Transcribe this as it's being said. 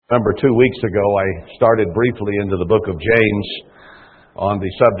Remember, 2 weeks ago I started briefly into the book of James on the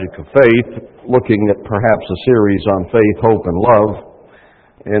subject of faith, looking at perhaps a series on faith, hope, and love.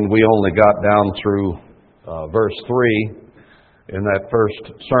 And we only got down through verse 3 in that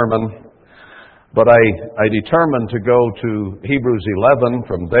first sermon. But I determined to go to Hebrews 11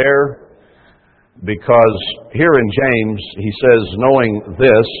 from there, because here in James he says, knowing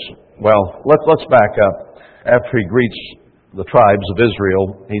this, well, let's back up. After he greets the tribes of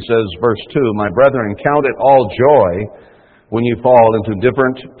Israel, he says, verse 2, "My brethren, count it all joy when you fall into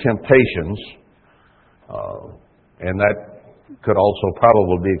different temptations." And that could also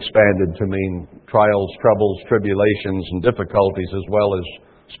probably be expanded to mean trials, troubles, tribulations, and difficulties, as well as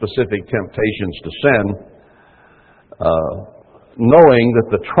specific temptations to sin. Knowing that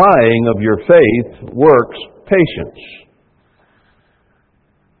the trying of your faith works patience.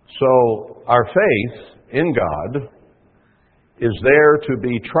 So our faith in God is there to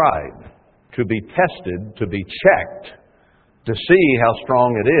be tried, to be tested, to be checked, to see how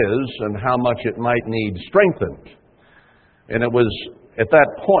strong it is and how much it might need strengthened. And it was at that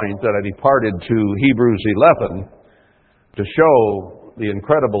point that I departed to Hebrews 11 to show the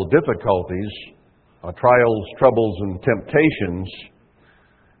incredible difficulties, trials, troubles, and temptations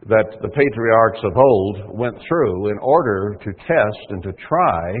that the patriarchs of old went through in order to test and to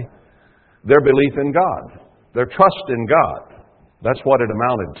try their belief in God, their trust in God. That's what it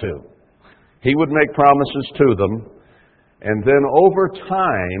amounted to. He would make promises to them, and then over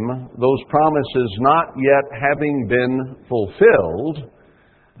time, those promises not yet having been fulfilled,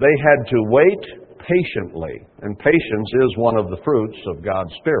 they had to wait patiently. And patience is one of the fruits of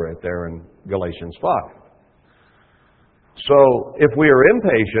God's Spirit there in Galatians 5. So if we are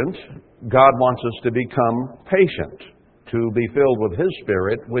impatient, God wants us to become patient, to be filled with His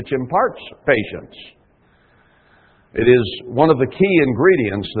Spirit, which imparts patience. It is one of the key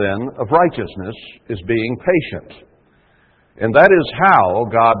ingredients, then, of righteousness, is being patient. And that is how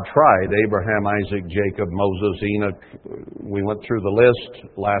God tried Abraham, Isaac, Jacob, Moses, Enoch. We went through the list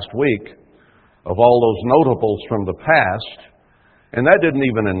last week of all those notables from the past. And that didn't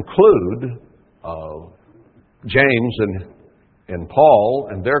even include James and Paul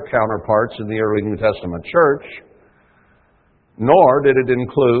and their counterparts in the early New Testament church, nor did it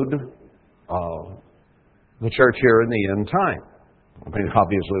include the church here in the end time. I mean,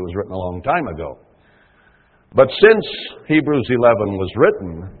 obviously it was written a long time ago. But since Hebrews 11 was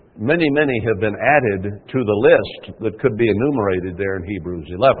written, many have been added to the list that could be enumerated there in Hebrews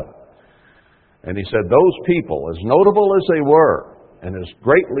 11. And he said those people, as notable as they were, and as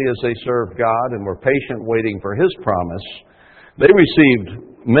greatly as they served God and were patient waiting for His promise, they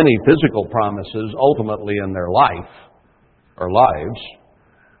received many physical promises ultimately in their life, or lives,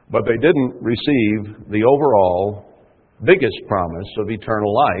 but they didn't receive the overall biggest promise of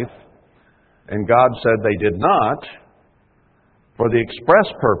eternal life. And God said they did not, for the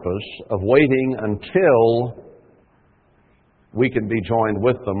express purpose of waiting until we can be joined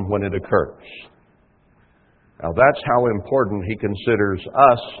with them when it occurs. Now that's how important He considers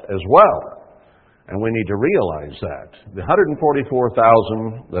us as well. And we need to realize that. The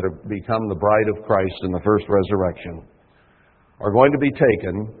 144,000 that have become the bride of Christ in the first resurrection are going to be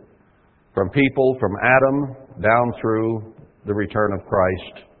taken from people from Adam down through the return of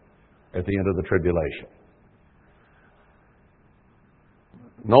Christ at the end of the tribulation.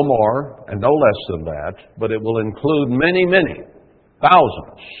 No more and no less than that, but it will include many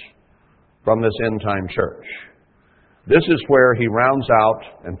thousands from this end-time church. This is where He rounds out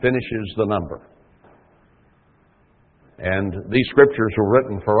and finishes the number. And these scriptures were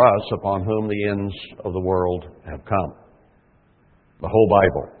written for us, upon whom the ends of the world have come. The whole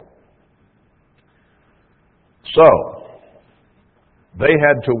Bible. So, they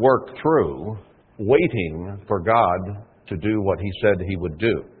had to work through waiting for God to do what He said He would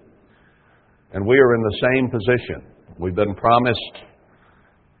do. And we are in the same position. We've been promised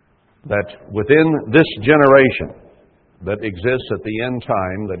that within this generation that exists at the end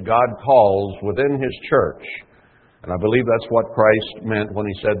time, that God calls within His church, and I believe that's what Christ meant when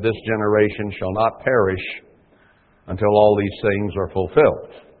He said, "This generation shall not perish until all these things are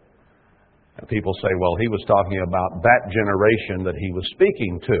fulfilled." And people say, well, He was talking about that generation that He was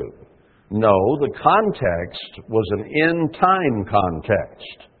speaking to. No, the context was an end-time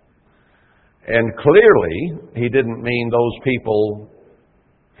context. And clearly, He didn't mean those people,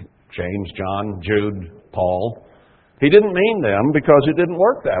 James, John, Jude, Paul. He didn't mean them because it didn't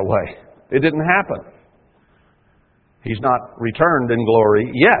work that way. It didn't happen. He's not returned in glory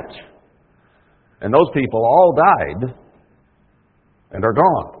yet. And those people all died and are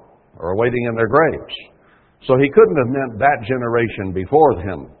gone, or are waiting in their graves. So He couldn't have meant that generation before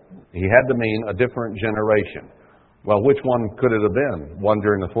Him He had to mean a different generation. Well, which one could it have been? One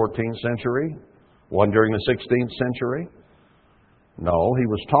during the 14th century? One during the 16th century? No, he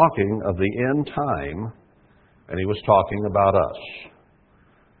was talking of the end time, and he was talking about us.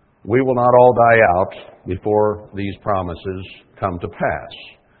 We will not all die out before these promises come to pass.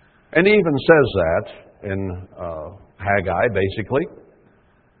 And he even says that in Haggai, basically,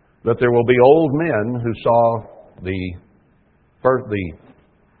 that there will be old men who saw the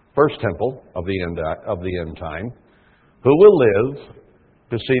first temple of the end time, who will live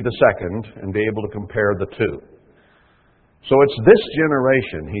to see the second and be able to compare the two. So it's this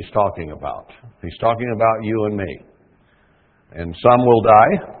generation he's talking about. He's talking about you and me. And some will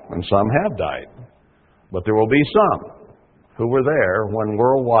die, and some have died. But there will be some who were there when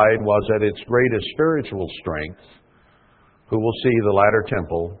worldwide was at its greatest spiritual strength, who will see the latter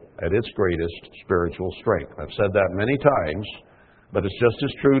temple at its greatest spiritual strength. I've said that many times, but it's just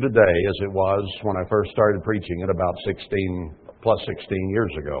as true today as it was when I first started preaching it about 16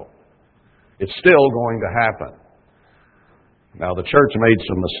 years ago. It's still going to happen. Now, the church made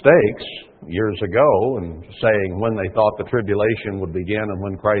some mistakes years ago in saying when they thought the tribulation would begin and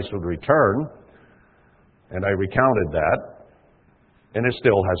when Christ would return, and I recounted that, and it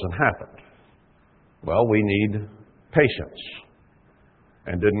still hasn't happened. Well, we need patience.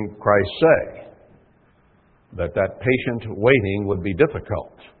 And didn't Christ say that patient waiting would be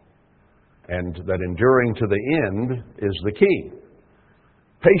difficult, and that enduring to the end is the key?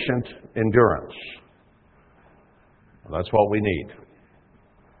 Patient endurance. That's what we need.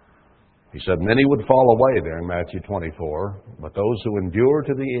 He said many would fall away there in Matthew 24, but those who endure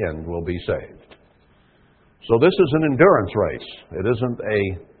to the end will be saved. So this is an endurance race. It isn't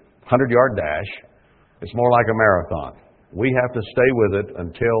a 100-yard dash. It's more like a marathon. We have to stay with it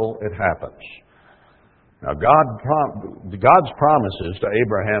until it happens. Now, God's promises to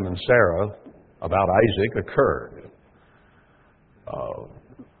Abraham and Sarah about Isaac occurred.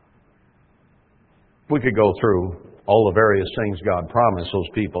 We could go through all the various things God promised those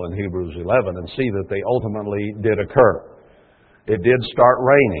people in Hebrews 11 and see that they ultimately did occur. It did start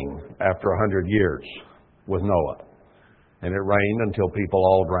raining after 100 years with Noah. And it rained until people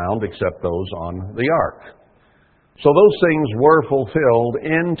all drowned except those on the ark. So those things were fulfilled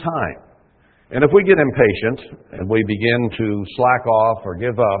in time. And if we get impatient and we begin to slack off or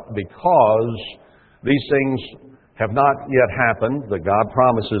give up because these things have not yet happened that God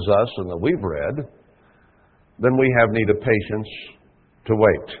promises us and that we've read, then we have need of patience to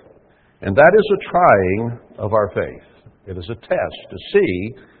wait. And that is a trying of our faith. It is a test to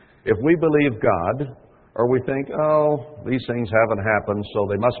see if we believe God or we think, oh, these things haven't happened, so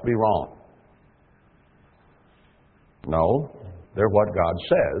they must be wrong. No, they're what God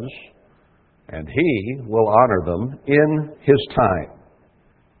says, and He will honor them in His time.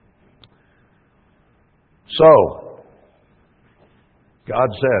 So, God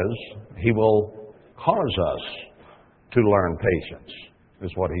says He will cause us to learn patience,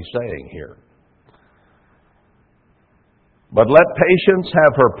 is what He's saying here. But let patience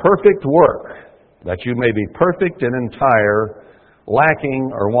have her perfect work, that you may be perfect and entire,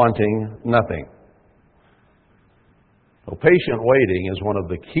 lacking or wanting nothing. So patient waiting is one of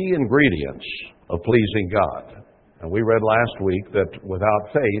the key ingredients of pleasing God. And we read last week that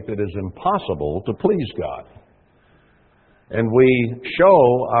without faith it is impossible to please God. And we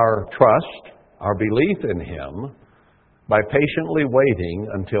show our trust, our belief in Him, by patiently waiting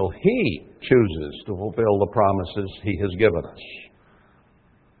until He chooses to fulfill the promises He has given us.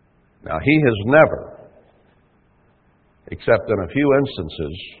 Now, He has never, except in a few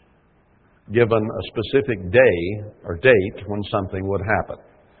instances, given a specific day or date when something would happen.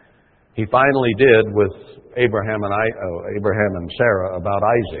 He finally did with Abraham and Sarah about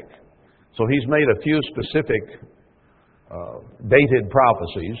Isaac. So He's made a few specific dated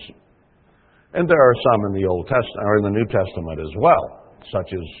prophecies, and there are some in the Old Testament or in the New Testament as well,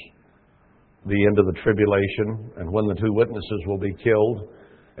 such as the end of the tribulation and when the two witnesses will be killed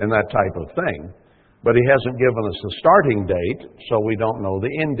and that type of thing. But He hasn't given us the starting date, so we don't know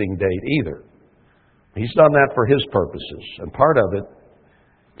the ending date either. He's done that for His purposes, and part of it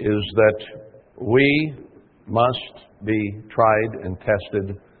is that we must be tried and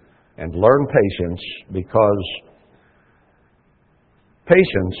tested and learn patience, because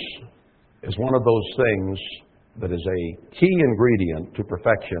patience is one of those things that is a key ingredient to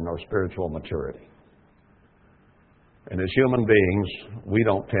perfection or spiritual maturity. And as human beings, we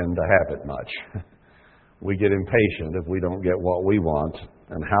don't tend to have it much. We get impatient if we don't get what we want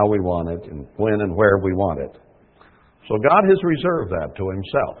and how we want it and when and where we want it. So God has reserved that to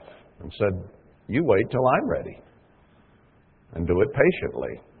Himself and said, you wait till I'm ready and do it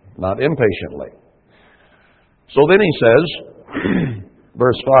patiently. not impatiently. So then he says,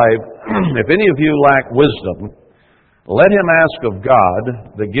 verse 5, if any of you lack wisdom, let him ask of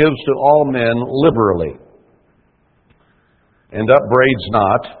God that gives to all men liberally, and upbraids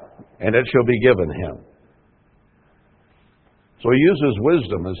not, and it shall be given him. So he uses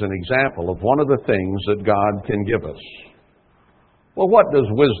wisdom as an example of one of the things that God can give us. Well, what does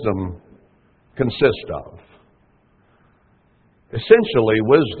wisdom consist of? Essentially,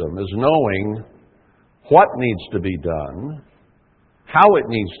 wisdom is knowing what needs to be done, how it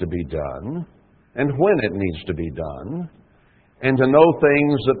needs to be done, and when it needs to be done, and to know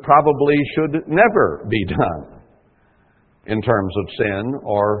things that probably should never be done in terms of sin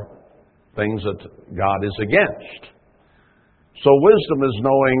or things that God is against. So wisdom is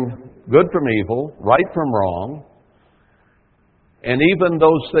knowing good from evil, right from wrong, and even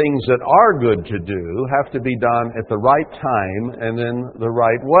those things that are good to do have to be done at the right time and in the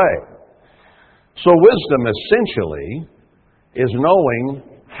right way. So wisdom essentially is knowing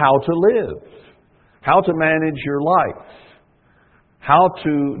how to live, how to manage your life, how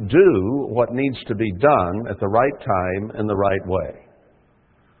to do what needs to be done at the right time and the right way.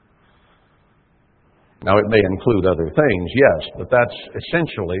 Now, it may include other things, yes, but that's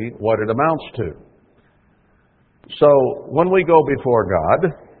essentially what it amounts to. So, when we go before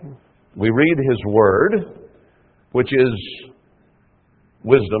God, we read His Word, which is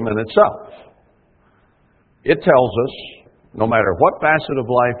wisdom in itself. It tells us, no matter what facet of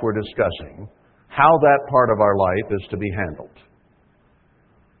life we're discussing, how that part of our life is to be handled.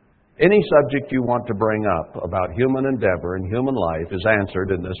 Any subject you want to bring up about human endeavor and human life is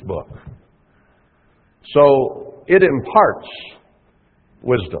answered in this book. So, it imparts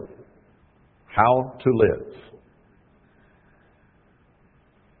wisdom, how to live.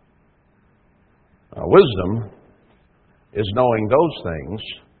 Wisdom is knowing those things.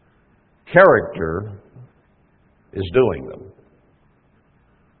 Character is doing them.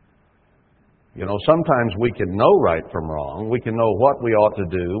 You know, sometimes we can know right from wrong. We can know what we ought to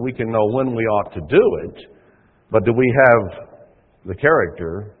do. We can know when we ought to do it. But do we have the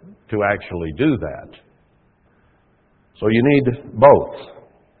character to actually do that? So you need both.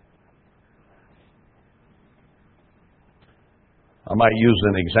 I might use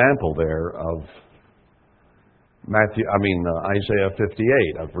an example there of Isaiah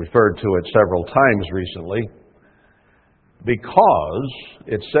 58. I've referred to it several times recently because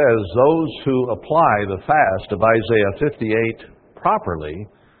it says those who apply the fast of Isaiah 58 properly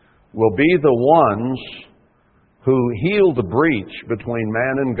will be the ones who heal the breach between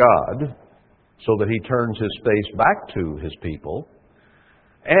man and God so that He turns His face back to His people,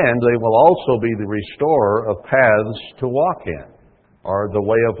 and they will also be the restorer of paths to walk in, or the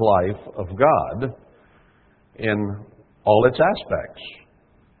way of life of God in all its aspects.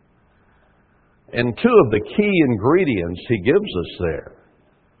 And two of the key ingredients He gives us there.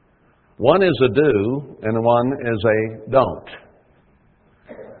 One is a do, and one is a don't.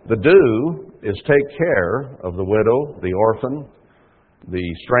 The do is take care of the widow, the orphan,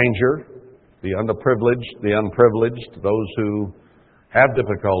 the stranger, the unprivileged, those who have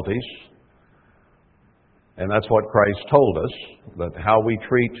difficulties. And that's what Christ told us, that how we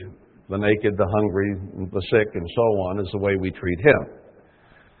treat the naked, the hungry, the sick, and so on is the way we treat Him.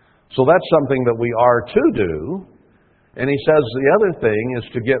 So that's something that we are to do. And He says the other thing is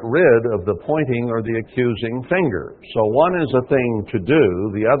to get rid of the pointing or the accusing finger. So one is a thing to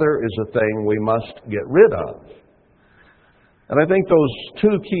do, the other is a thing we must get rid of. And I think those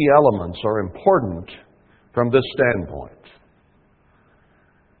two key elements are important from this standpoint.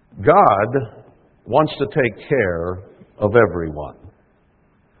 God wants to take care of everyone.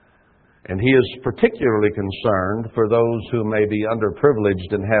 And He is particularly concerned for those who may be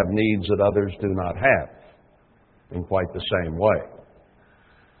underprivileged and have needs that others do not have in quite the same way.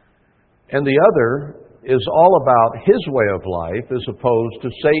 And the other is all about His way of life as opposed to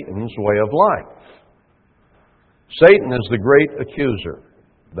Satan's way of life. Satan is the great accuser.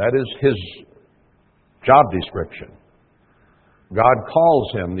 That is his job description. God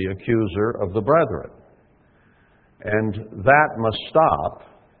calls him the accuser of the brethren. And that must stop,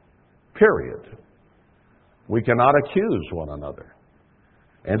 period. We cannot accuse one another.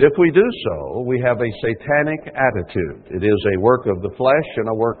 And if we do so, we have a satanic attitude. It is a work of the flesh and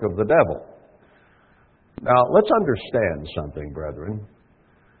a work of the devil. Now, let's understand something, brethren.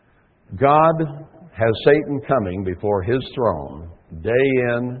 God has Satan coming before His throne day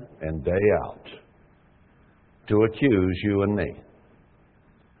in and day out to accuse you and me.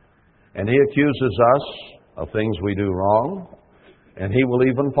 And He accuses us of things we do wrong, and He will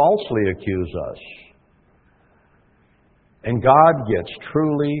even falsely accuse us. And God gets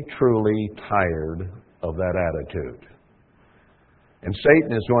truly, truly tired of that attitude. And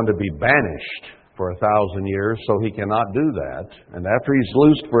Satan is going to be banished for 1,000 years, so he cannot do that. And after he's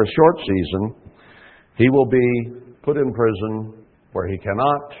loosed for a short season, he will be put in prison where he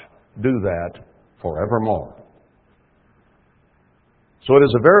cannot do that forevermore. So it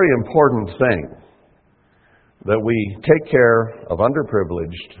is a very important thing that we take care of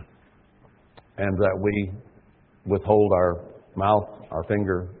underprivileged and that we withhold our mouth, our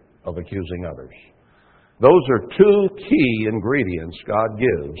finger of accusing others. Those are two key ingredients God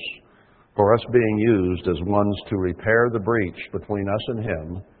gives for us being used as ones to repair the breach between us and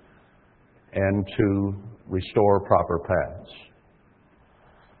Him and to restore proper paths.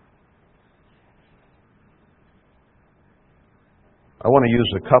 I want to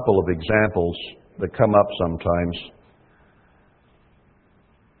use a couple of examples that come up sometimes.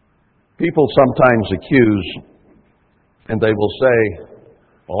 People sometimes accuse, and they will say,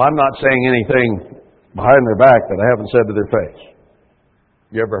 well, I'm not saying anything behind their back that I haven't said to their face.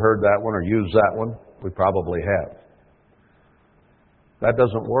 You ever heard that one or used that one? We probably have. That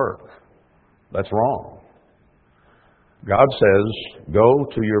doesn't work. That's wrong. God says, go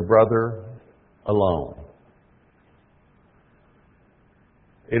to your brother alone.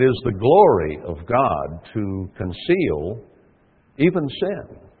 It is the glory of God to conceal even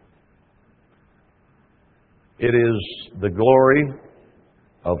sin. It is the glory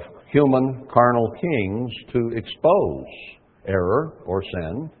of human carnal kings to expose error or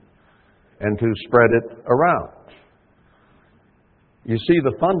sin and to spread it around. You see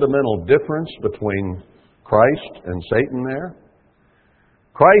the fundamental difference between Christ and Satan there?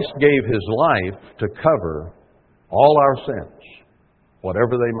 Christ gave His life to cover all our sins,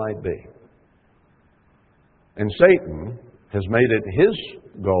 whatever they might be. And Satan has made it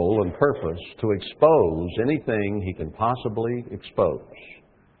his goal and purpose to expose anything he can possibly expose.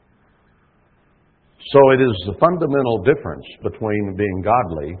 So it is the fundamental difference between being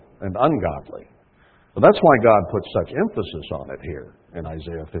godly and ungodly. And that's why God puts such emphasis on it here in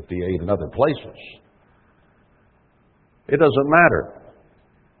Isaiah 58 and other places. It doesn't matter.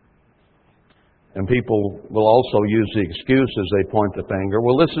 And people will also use the excuse as they point the finger,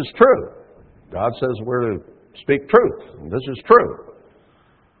 well, this is true. God says we're to speak truth, and this is true.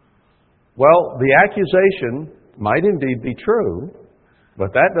 Well, the accusation might indeed be true,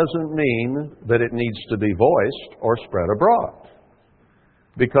 but that doesn't mean that it needs to be voiced or spread abroad.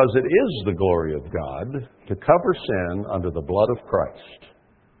 Because it is the glory of God to cover sin under the blood of Christ.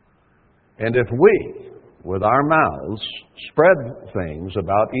 And if we, with our mouths, spread things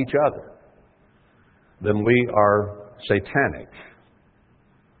about each other, then we are satanic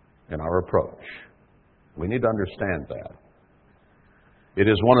in our approach. We need to understand that. It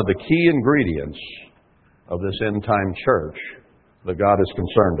is one of the key ingredients of this end-time church that God is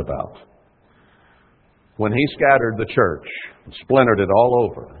concerned about. When He scattered the church, splintered it all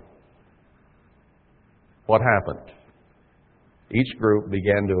over, what happened? Each group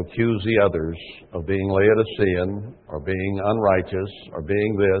began to accuse the others of being Laodicean, or being unrighteous, or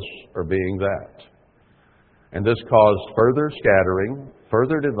being this, or being that. And this caused further scattering,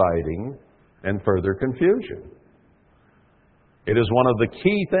 further dividing, and further confusion. It is one of the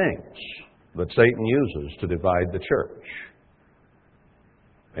key things that Satan uses to divide the church.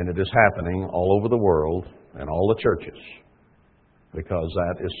 And it is happening all over the world and all the churches, because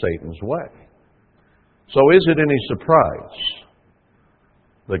that is Satan's way. So is it any surprise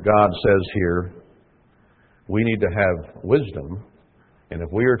that God says here, we need to have wisdom, and if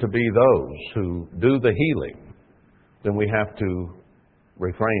we are to be those who do the healing, then we have to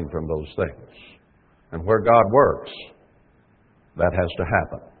refrain from those things. And where God works, that has to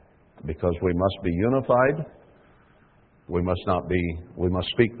happen, because we must be unified. We must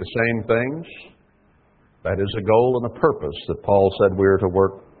speak the same things. That is a goal and a purpose that Paul said we are to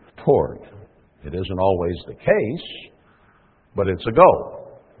work toward. It isn't always the case, but it's a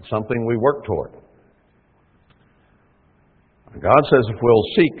goal. It's something we work toward. God says if we'll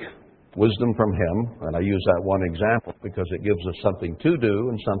seek wisdom from Him, and I use that one example because it gives us something to do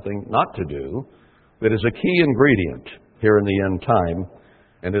and something not to do, that is a key ingredient here in the end time,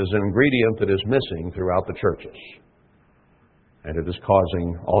 and it is an ingredient that is missing throughout the churches. And it is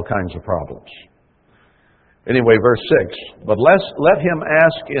causing all kinds of problems. Anyway, verse 6, but let him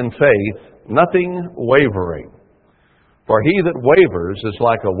ask in faith, nothing wavering. For he that wavers is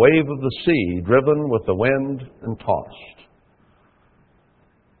like a wave of the sea, driven with the wind and tossed.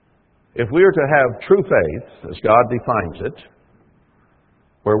 If we are to have true faith, as God defines it,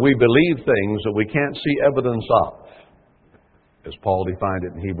 where we believe things that we can't see evidence of, as Paul defined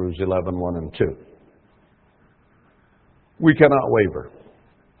it in Hebrews 11:1 and 2, We cannot waver.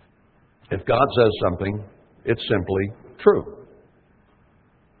 If God says something, it's simply true.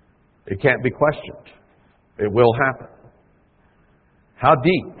 It can't be questioned. It will happen. How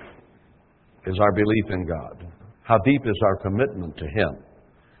deep is our belief in God? How deep is our commitment to Him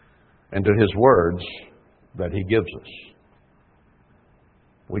and to His words that He gives us?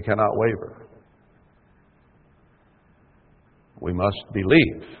 We cannot waver. We must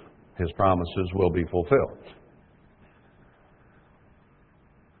believe His promises will be fulfilled.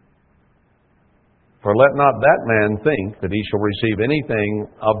 For let not that man think that he shall receive anything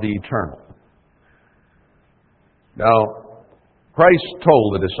of the eternal. Now, Christ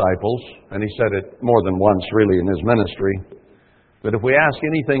told the disciples, and He said it more than once really in His ministry, that if we ask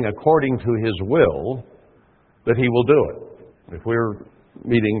anything according to His will, that He will do it. If we're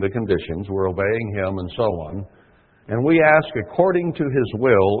meeting the conditions, we're obeying Him and so on, and we ask according to His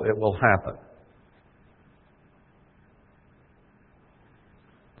will, it will happen.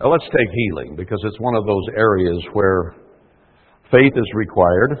 Now let's take healing, because it's one of those areas where faith is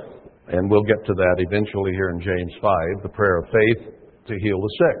required, and we'll get to that eventually here in James 5, the prayer of faith to heal the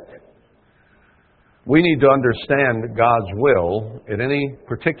sick. We need to understand God's will at any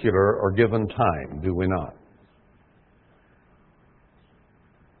particular or given time, do we not?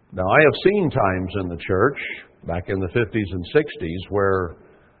 Now, I have seen times in the church, back in the 50s and 60s, where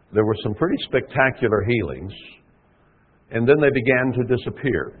there were some pretty spectacular healings, and then they began to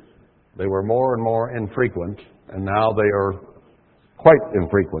disappear. They were more and more infrequent, and now they are quite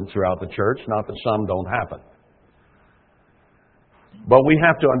infrequent throughout the church, not that some don't happen. But we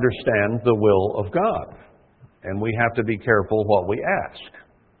have to understand the will of God, and we have to be careful what we ask.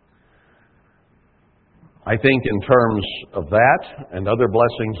 I think in terms of that and other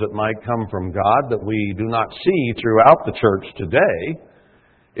blessings that might come from God that we do not see throughout the church today,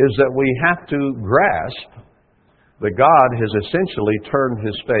 is that we have to grasp that God has essentially turned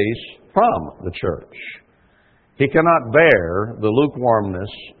His face from the church. He cannot bear the lukewarmness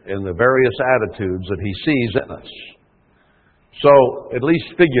and the various attitudes that He sees in us. So, at least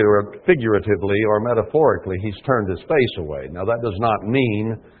figuratively or metaphorically, He's turned His face away. Now, that does not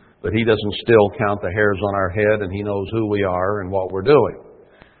mean that He doesn't still count the hairs on our head and He knows who we are and what we're doing.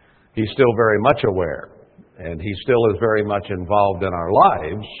 He's still very much aware, and He still is very much involved in our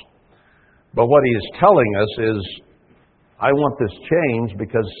lives. But what He is telling us is, I want this changed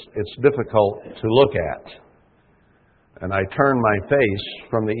because it's difficult to look at. And I turn my face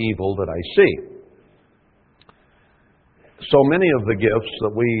from the evil that I see. So many of the gifts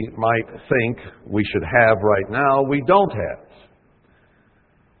that we might think we should have right now, we don't have.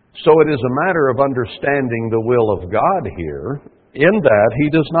 So it is a matter of understanding the will of God here, in that He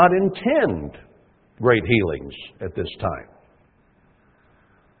does not intend great healings at this time.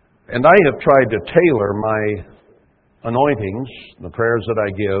 And I have tried to tailor my anointings, the prayers that I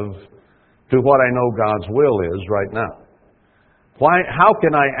give, to what I know God's will is right now. How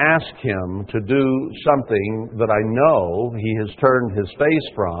can I ask Him to do something that I know He has turned His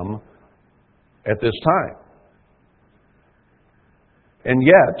face from at this time? And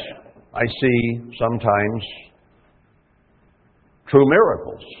yet, I see sometimes true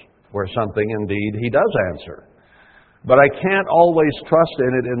miracles where something indeed He does answer. But I can't always trust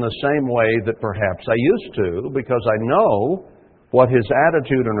in it in the same way that perhaps I used to, because I know what His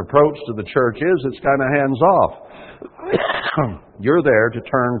attitude and approach to the church is. It's kind of hands off. You're there to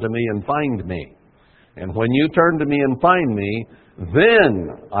turn to me and find me. And when you turn to me and find me, then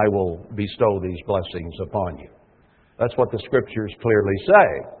I will bestow these blessings upon you. That's what the Scriptures clearly say.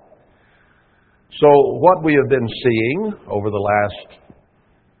 So what we have been seeing over the last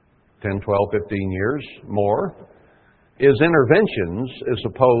 10, 12, 15 years more is interventions as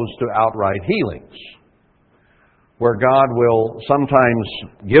opposed to outright healings, where God will sometimes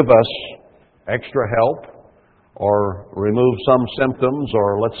give us extra help or remove some symptoms,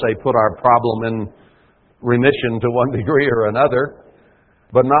 or let's say put our problem in remission to one degree or another,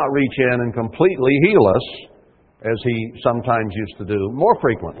 but not reach in and completely heal us as He sometimes used to do more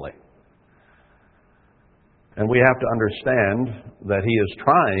frequently. And we have to understand that He is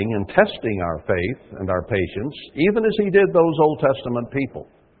trying and testing our faith and our patience, even as He did those Old Testament people,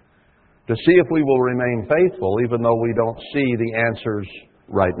 to see if we will remain faithful even though we don't see the answers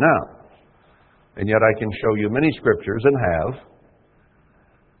right now. And yet I can show you many Scriptures, and have,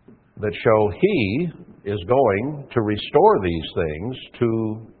 that show He is going to restore these things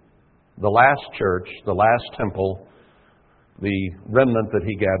to the last church, the last temple, the remnant that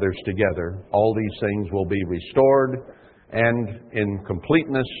He gathers together. All these things will be restored, and in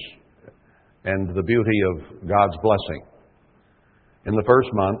completeness and the beauty of God's blessing. In the first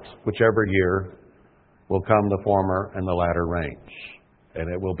month, whichever year, will come the former and the latter rains,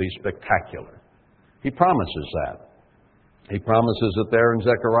 and it will be spectacular. He promises that. He promises it there in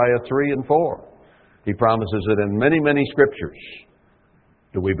Zechariah 3 and 4. He promises it in many, many scriptures.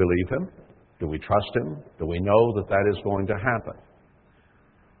 Do we believe Him? Do we trust Him? Do we know that that is going to happen?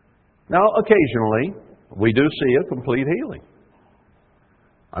 Now, occasionally, we do see a complete healing.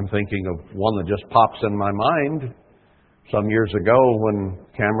 I'm thinking of one that just pops in my mind some years ago when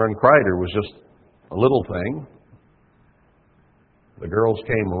Cameron Kreider was just a little thing. The girls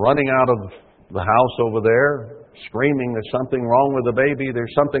came running out of the house over there, screaming, "There's something wrong with the baby,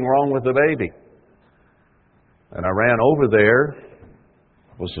 there's something wrong with the baby." And I ran over there,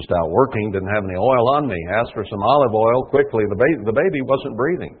 was just out working, didn't have any oil on me, asked for some olive oil quickly. The baby wasn't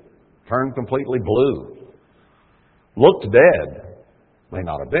breathing, turned completely blue, looked dead. May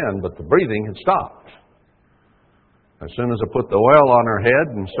not have been, but the breathing had stopped. As soon as I put the oil on her head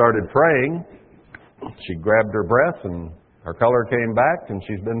and started praying, she grabbed her breath and her color came back, and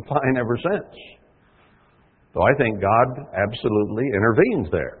she's been fine ever since. So I think God absolutely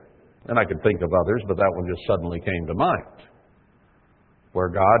intervenes there. And I could think of others, but that one just suddenly came to mind, where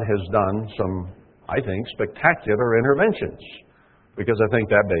God has done some, I think, spectacular interventions, because I think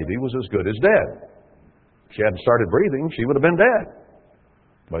that baby was as good as dead. If she hadn't started breathing, she would have been dead.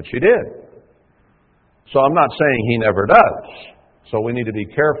 But she did. So I'm not saying He never does. So we need to be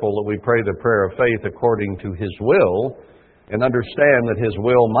careful that we pray the prayer of faith according to His will, and understand that His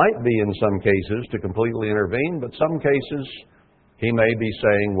will might be in some cases to completely intervene, but some cases He may be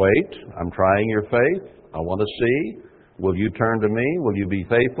saying, "Wait, I'm trying your faith. I want to see. Will you turn to me? Will you be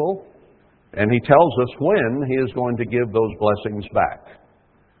faithful?" And He tells us when He is going to give those blessings back.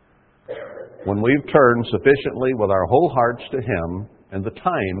 When we've turned sufficiently with our whole hearts to Him, and the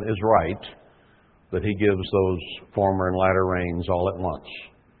time is right, that He gives those former and latter rains all at once,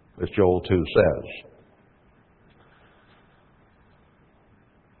 as Joel 2 says.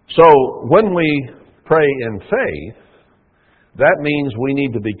 So, when we pray in faith, that means we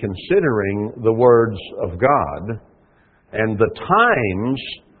need to be considering the words of God and the times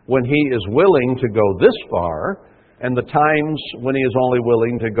when He is willing to go this far and the times when He is only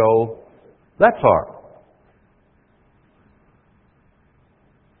willing to go that far.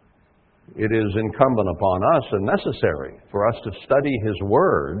 It is incumbent upon us and necessary for us to study His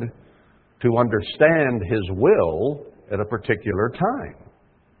Word to understand His will at a particular time.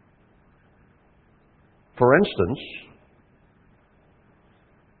 For instance,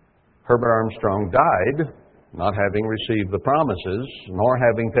 Herbert Armstrong died not having received the promises, nor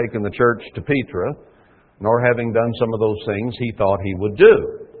having taken the church to Petra, nor having done some of those things he thought he would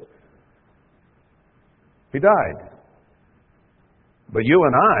do. He died. But you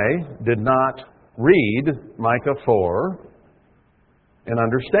and I did not read Micah 4 and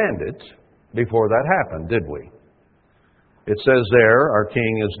understand it before that happened, did we? It says there, "Our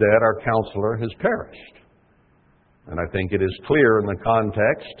king is dead, our counselor has perished." And I think it is clear in the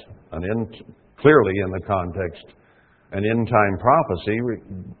context, clearly in the context, an end-time prophecy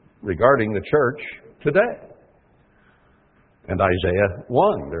regarding the church today. And Isaiah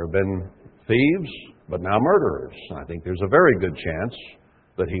 1, there have been thieves, but now murderers. I think there's a very good chance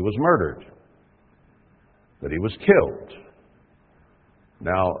that he was murdered, that he was killed.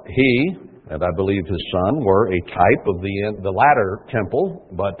 Now, he, and I believe his son, were a type of the latter temple,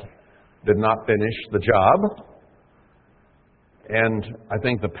 but did not finish the job. And I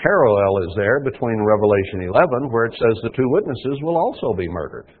think the parallel is there between Revelation 11, where it says the two witnesses will also be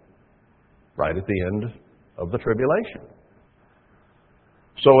murdered, right at the end of the tribulation.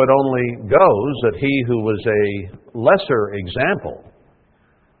 So it only goes that he who was a lesser example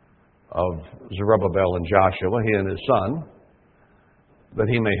of Zerubbabel and Joshua, he and his son, that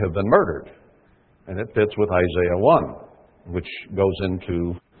he may have been murdered. And it fits with Isaiah 1, which goes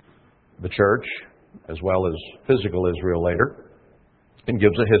into the church as well as physical Israel later, and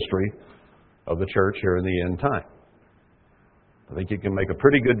gives a history of the church here in the end time. I think you can make a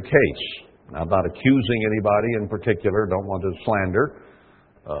pretty good case. I'm not accusing anybody in particular, don't want to slander,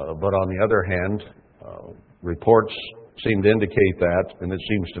 but on the other hand, reports seem to indicate that, and it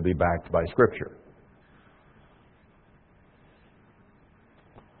seems to be backed by Scripture.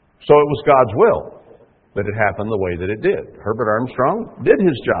 So it was God's will that it happened the way that it did. Herbert Armstrong did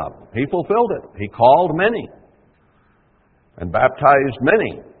his job. He fulfilled it. He called many and baptized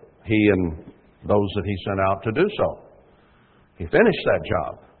many, he and those that he sent out to do so. He finished that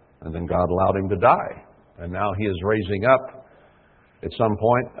job, and then God allowed him to die. And now he is raising up at some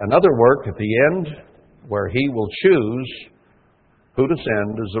point another work at the end where he will choose who to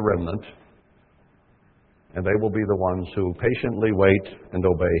send as the remnant, and they will be the ones who patiently wait and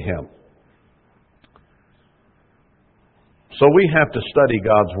obey him. So we have to study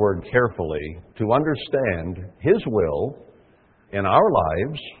God's Word carefully to understand His will in our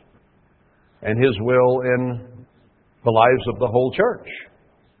lives and His will in the lives of the whole church.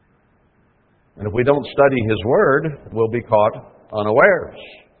 And if we don't study His Word, we'll be caught unawares.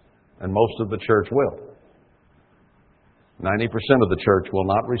 And most of the church will. 90% of the church will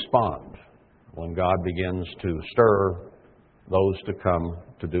not respond when God begins to stir those to come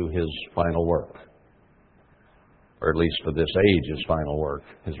to do His final work. Or at least for this age, His final work.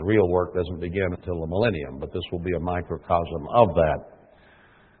 His real work doesn't begin until the millennium, but this will be a microcosm of that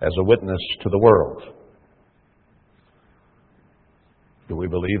as a witness to the world. Do we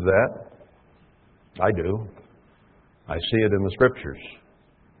believe that? I do. I see it in the Scriptures.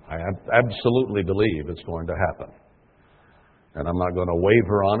 I absolutely believe it's going to happen. And I'm not going to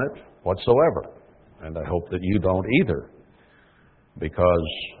waver on it whatsoever. And I hope that you don't either. Because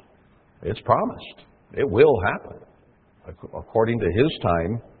it's promised. It will happen. According to His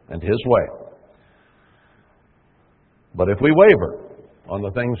time and His way. But if we waver on the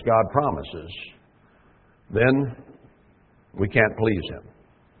things God promises, then we can't please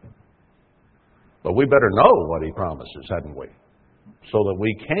Him. But we better know what He promises, hadn't we? So that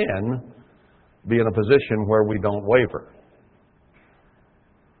we can be in a position where we don't waver.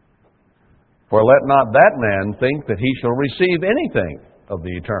 For let not that man think that he shall receive anything of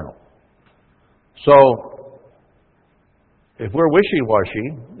the eternal. So, if we're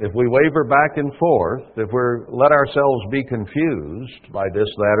wishy-washy, if we waver back and forth, if we let ourselves be confused by this,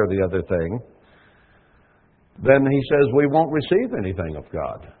 that, or the other thing, then he says we won't receive anything of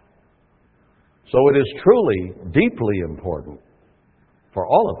God. So it is truly, deeply important for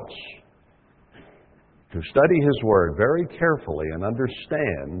all of us to study His Word very carefully and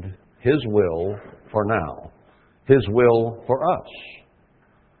understand His will for now, His will for us.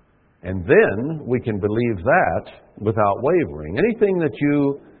 And then we can believe that without wavering. Anything that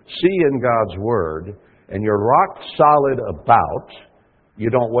you see in God's Word and you're rock solid about, you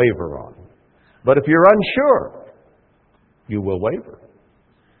don't waver on. But if you're unsure, you will waver.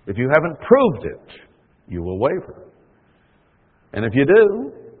 If you haven't proved it, you will waver. And if you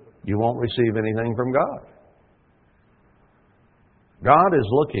do, you won't receive anything from God. God is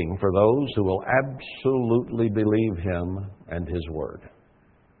looking for those who will absolutely believe Him and His Word.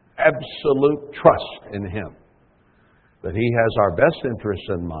 Absolute trust in Him. That He has our best interests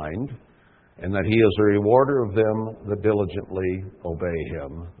in mind, and that He is a rewarder of them that diligently obey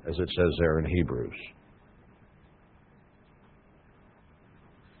Him, as it says there in Hebrews.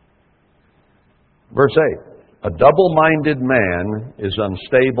 Verse 8, a double-minded man is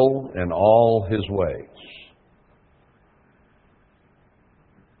unstable in all his ways.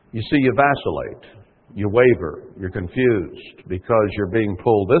 You see, you vacillate, you waver, you're confused because you're being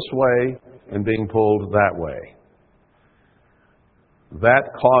pulled this way and being pulled that way. That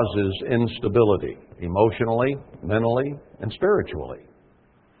causes instability, emotionally, mentally, and spiritually.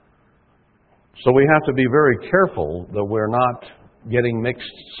 So we have to be very careful that we're not getting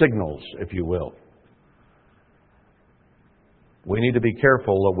mixed signals, if you will. We need to be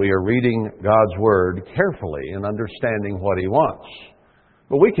careful that we are reading God's Word carefully and understanding what He wants.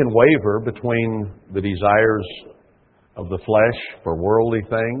 But we can waver between the desires of the flesh for worldly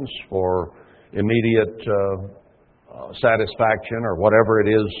things, for immediate satisfaction, or whatever it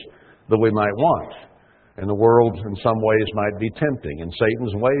is that we might want. And the world in some ways might be tempting, and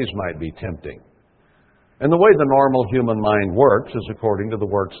Satan's ways might be tempting. And the way the normal human mind works is according to the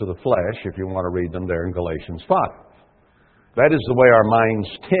works of the flesh, if you want to read them there in Galatians 5. That is the way our minds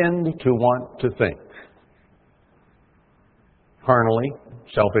tend to want to think. Carnally,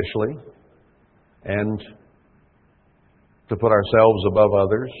 selfishly, and to put ourselves above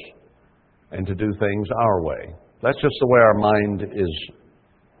others, and to do things our way. That's just the way our mind is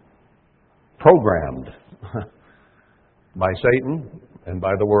programmed by Satan and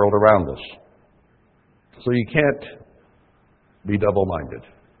by the world around us. So you can't be double-minded,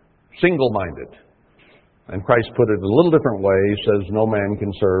 single-minded. And Christ put it a little different way. He says, no man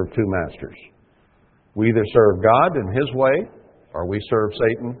can serve two masters. We either serve God in His way, or we serve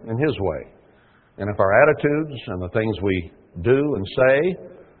Satan in his way. And if our attitudes and the things we do and say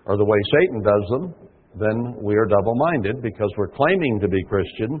are the way Satan does them, then we are double-minded because we're claiming to be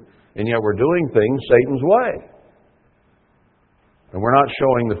Christian, and yet we're doing things Satan's way. And we're not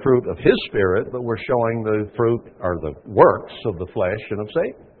showing the fruit of His Spirit, but we're showing the fruit or the works of the flesh and of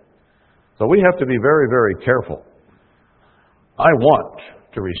Satan. So we have to be very, very careful. I want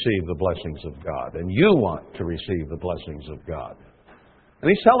to receive the blessings of God, and you want to receive the blessings of God. And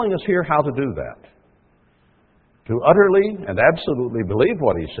He's telling us here how to do that. To utterly and absolutely believe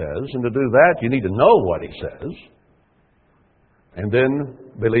what He says, and to do that, you need to know what He says. and then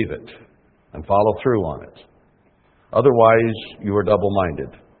believe it and follow through on it. Otherwise, you are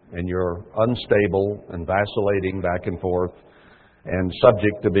double-minded, and you're unstable and vacillating back and forth and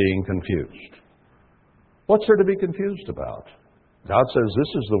subject to being confused. What's there to be confused about? God says,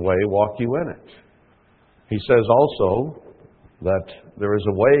 this is the way, walk you in it. He says also that there is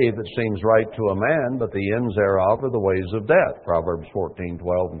a way that seems right to a man, but the ends thereof are the ways of death. Proverbs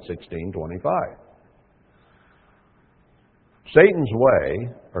 14:12 and 16:25. Satan's way,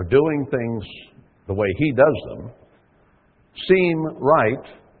 or doing things the way he does them, seem right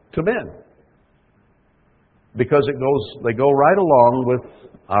to men. Because they go right along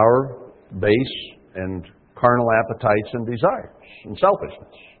with our base and carnal appetites and desires and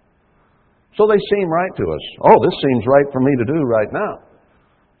selfishness. So they seem right to us. Oh, this seems right for me to do right now.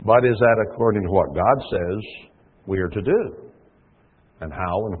 But is that according to what God says we are to do? And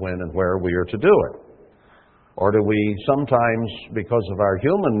how and when and where we are to do it? Or do we sometimes, because of our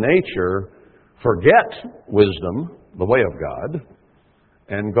human nature, forget wisdom, the way of God,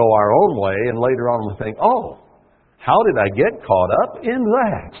 and go our own way, and later on we think, oh, how did I get caught up in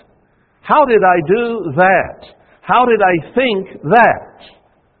that? How did I do that? How did I think that?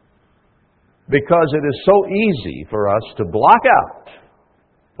 Because it is so easy for us to block out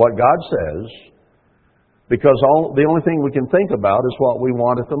what God says, because the only thing we can think about is what we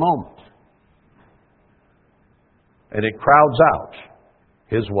want at the moment. And it crowds out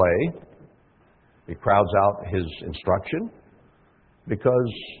His way. It crowds out His instruction,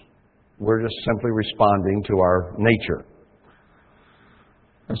 because we're just simply responding to our nature.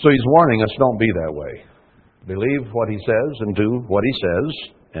 And so He's warning us, don't be that way. Believe what He says and do what He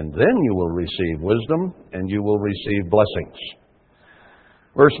says, and then you will receive wisdom and you will receive blessings.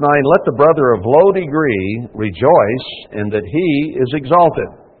 Verse 9, let the brother of low degree rejoice in that he is exalted.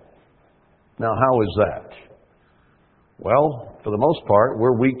 Now, how is that? Well, for the most part,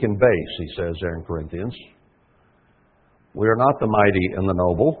 we're weak in base, he says there in Corinthians. We are not the mighty and the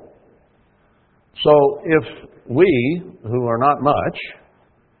noble. So if we, who are not much,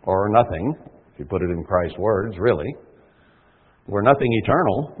 or nothing, if you put it in Christ's words, really, we're nothing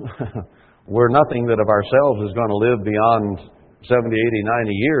eternal. We're nothing that of ourselves is going to live beyond 70, 80,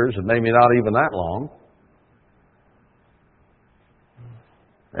 90 years, and maybe not even that long.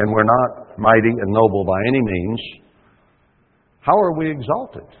 And we're not mighty and noble by any means. How are we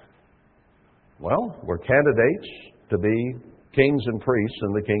exalted? Well, we're candidates to be kings and priests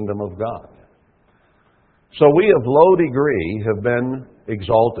in the kingdom of God. So we of low degree have been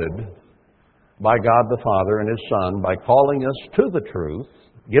exalted by God the Father and His Son by calling us to the truth,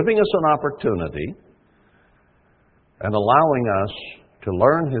 giving us an opportunity, and allowing us to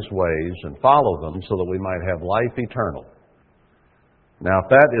learn His ways and follow them so that we might have life eternal. Now, if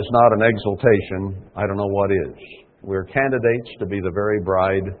that is not an exaltation, I don't know what is. We're candidates to be the very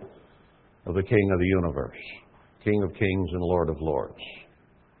bride of the King of the universe, King of kings and Lord of lords.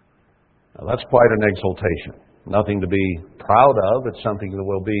 Now, that's quite an exaltation. Nothing to be proud of. It's something that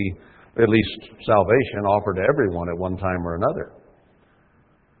will be, at least salvation, offered to everyone at one time or another.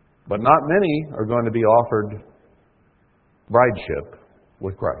 But not many are going to be offered brideship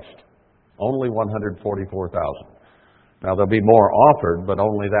with Christ. Only 144,000. Now, there'll be more offered, but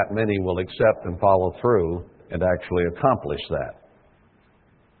only that many will accept and follow through and actually accomplish that.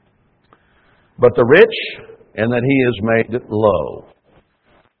 But the rich, and that He is made low.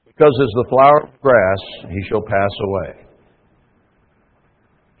 Because as the flower of grass, He shall pass away.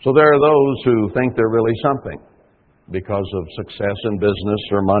 So there are those who think they're really something because of success in business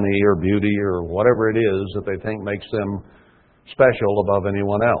or money or beauty or whatever it is that they think makes them special above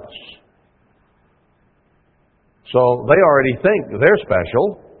anyone else. So they already think they're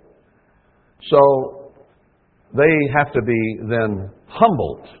special. So they have to be then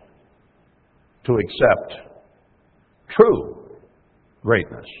humbled to accept true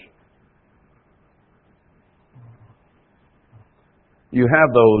greatness. You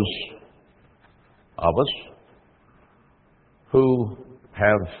have those of us who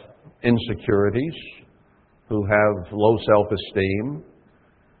have insecurities, who have low self-esteem,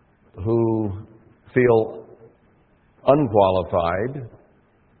 who feel unqualified,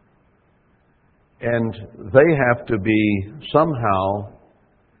 and they have to be somehow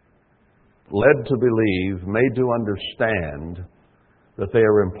led to believe, made to understand that they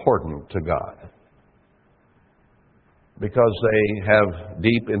are important to God, because they have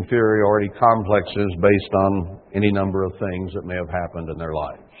deep inferiority complexes based on any number of things that may have happened in their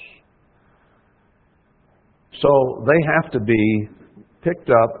lives. So they have to be picked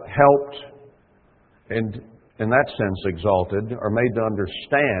up, helped, and in that sense exalted, or made to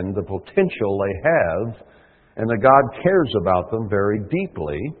understand the potential they have and that God cares about them very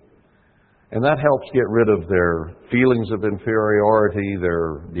deeply. And that helps get rid of their feelings of inferiority,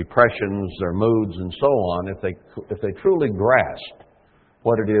 their depressions, their moods, and so on, if they truly grasp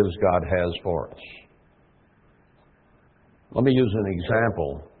what it is God has for us. Let me use an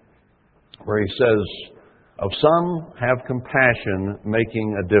example where he says, of some have compassion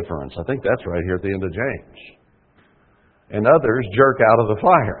making a difference. I think that's right here at the end of James. And others jerk out of the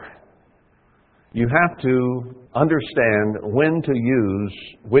fire. You have to understand when to use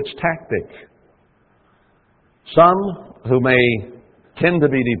which tactic. Some who may tend to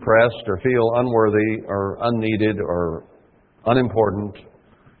be depressed or feel unworthy or unneeded or unimportant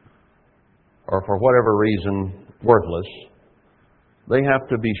or for whatever reason worthless, they have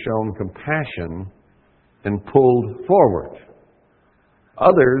to be shown compassion and pulled forward.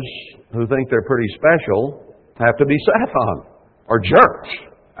 Others who think they're pretty special have to be sat on or jerked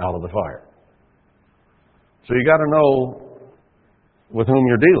out of the fire. So you got to know with whom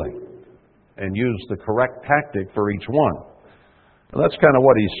you're dealing and use the correct tactic for each one. And that's kind of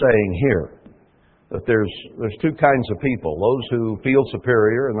what he's saying here. That there's two kinds of people, those who feel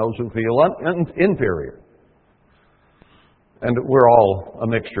superior and those who feel inferior. And we're all a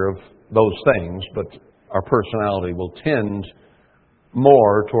mixture of those things, but our personality will tend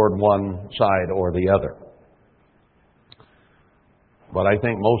more toward one side or the other. But I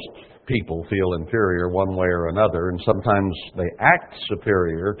think most people feel inferior one way or another, and sometimes they act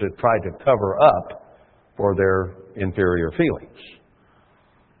superior to try to cover up for their inferior feelings.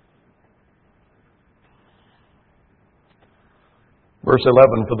 Verse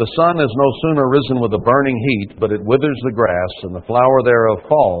 11, for the sun is no sooner risen with a burning heat, but it withers the grass, and the flower thereof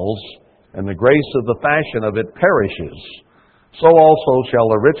falls, and the grace of the fashion of it perishes. So also shall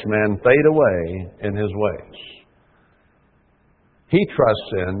the rich man fade away in his ways. He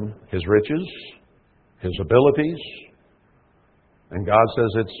trusts in his riches, his abilities, and God says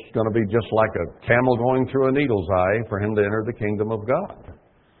it's going to be just like a camel going through a needle's eye for him to enter the kingdom of God.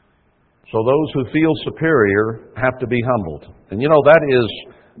 So those who feel superior have to be humbled. And you know, that is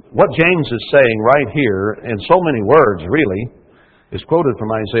what James is saying right here, in so many words really, is quoted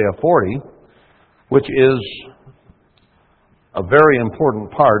from Isaiah 40, which is a very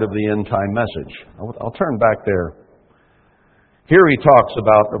important part of the end-time message. I'll turn back there. Here he talks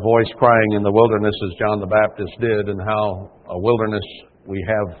about the voice crying in the wilderness as John the Baptist did, and how a wilderness we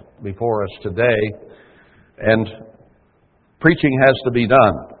have before us today, and preaching has to be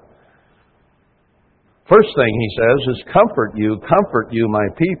done. First thing he says is, comfort you, my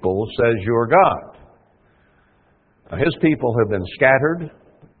people, says your God. Now, his people have been scattered,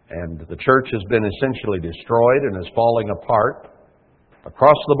 and the church has been essentially destroyed and is falling apart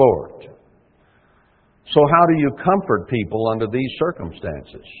across the board. So how do you comfort people under these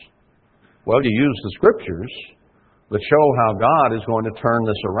circumstances? Well, you use the Scriptures that show how God is going to turn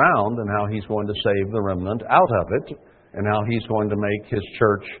this around and how He's going to save the remnant out of it and how He's going to make His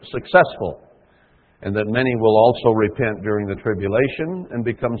church successful. And that many will also repent during the tribulation and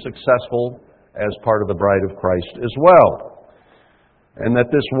become successful as part of the bride of Christ as well. And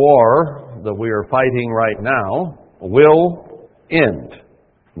that this war that we are fighting right now will end,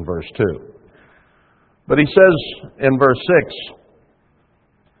 in verse 2. But he says in verse 6,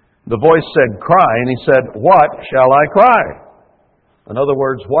 the voice said, cry, and he said, what shall I cry? In other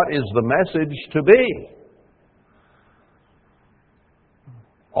words, what is the message to be?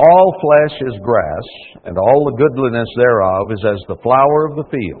 All flesh is grass, and all the goodliness thereof is as the flower of the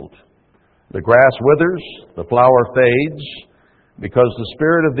field. The grass withers, the flower fades, because the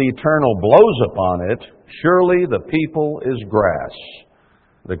Spirit of the Eternal blows upon it. Surely the people is grass.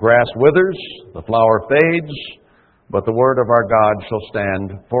 The grass withers, the flower fades, but the word of our God shall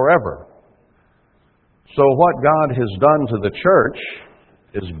stand forever. So what God has done to the church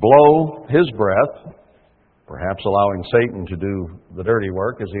is blow His breath, perhaps allowing Satan to do the dirty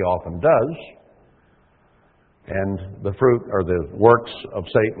work, as he often does, and the fruit or the works of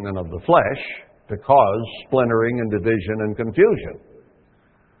Satan and of the flesh to cause splintering and division and confusion.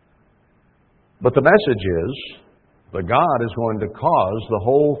 But the message is that God is going to cause the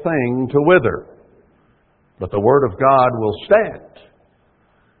whole thing to wither, but the Word of God will stand.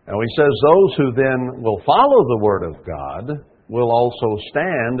 And he says those who then will follow the Word of God will also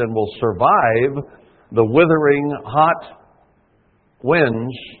stand and will survive the withering hot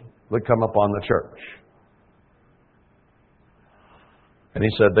winds that come upon the church. And he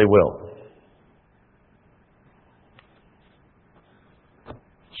said they will.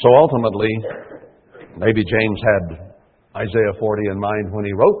 So ultimately, maybe James had Isaiah 40 in mind when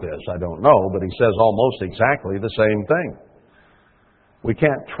he wrote this, I don't know, but he says almost exactly the same thing. We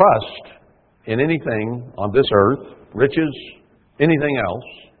can't trust in anything on this earth, riches, anything else,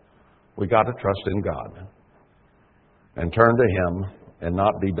 we got to trust in God and turn to Him and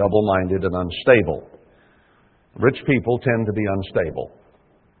not be double-minded and unstable. Rich people tend to be unstable.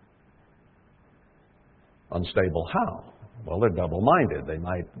 Unstable how? Well, they're double-minded. They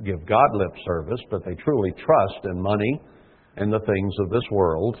might give God lip service, but they truly trust in money and the things of this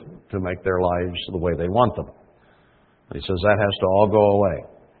world to make their lives the way they want them. He says that has to all go away.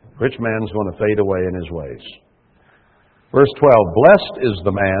 Rich man's going to fade away in his ways. Verse 12, blessed is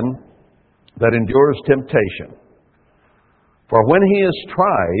the man that endures temptation. For when he is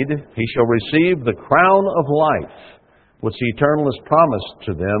tried, he shall receive the crown of life, which the Eternal has promised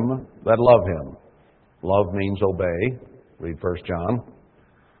to them that love Him. Love means obey. Read 1 John.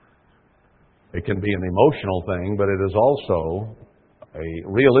 It can be an emotional thing, but it is also a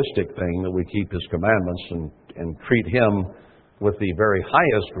realistic thing that we keep His commandments and treat Him with the very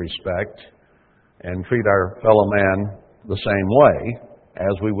highest respect and treat our fellow man the same way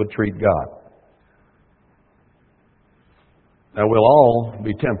as we would treat God. Now, we'll all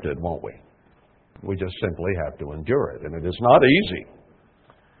be tempted, won't we? We just simply have to endure it, and it is not easy.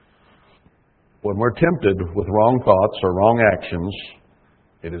 When we're tempted with wrong thoughts or wrong actions,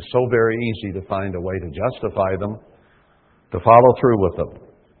 it is so very easy to find a way to justify them, to follow through with them.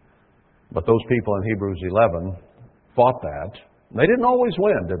 But those people in Hebrews 11 fought that. They didn't always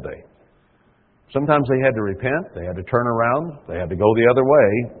win, did they? Sometimes they had to repent, they had to turn around, they had to go the other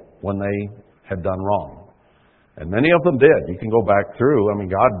way when they had done wrong. And many of them did. You can go back through. I mean,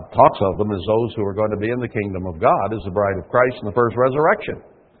 God talks of them as those who are going to be in the kingdom of God as the bride of Christ in the first resurrection.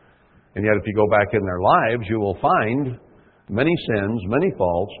 And yet if you go back in their lives, you will find many sins, many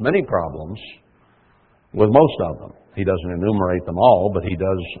faults, many problems with most of them. He doesn't enumerate them all, but He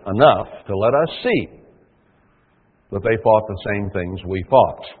does enough to let us see that they fought the same things we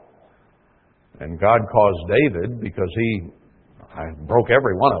fought. And God caused David, because he broke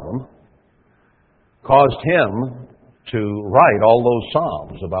every one of them, caused him to write all those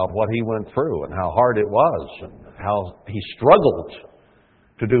psalms about what he went through and how hard it was and how he struggled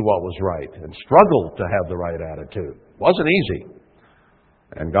to do what was right and struggled to have the right attitude. It wasn't easy.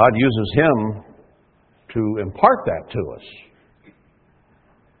 And God uses him to impart that to us.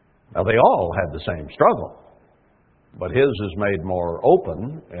 Now, they all had the same struggle, but his is made more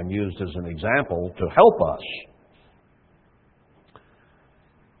open and used as an example to help us.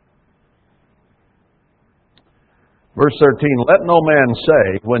 Verse 13, let no man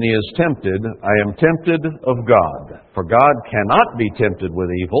say, when he is tempted, I am tempted of God. For God cannot be tempted with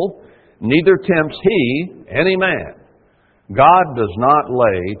evil, neither tempts He any man. God does not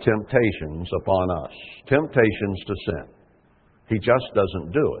lay temptations upon us, temptations to sin. He just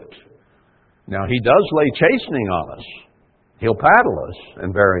doesn't do it. Now, He does lay chastening on us. He'll paddle us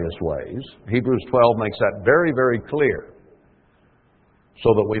in various ways. Hebrews 12 makes that very, very clear,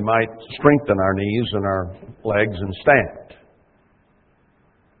 so that we might strengthen our knees and our legs and stand.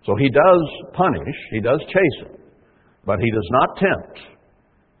 So He does punish, He does chasten, but He does not tempt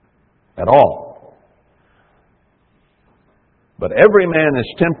at all. But every man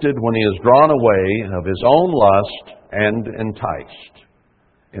is tempted when he is drawn away of his own lust and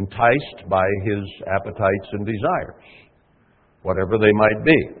enticed by his appetites and desires, whatever they might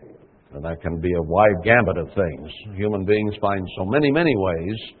be. And that can be a wide gamut of things. Human beings find so many, many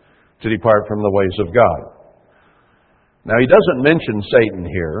ways to depart from the ways of God. Now, he doesn't mention Satan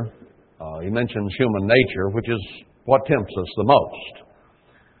here. He mentions human nature, which is what tempts us the most.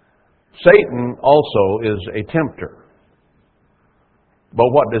 Satan also is a tempter. But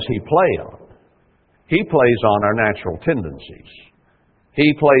what does he play on? He plays on our natural tendencies.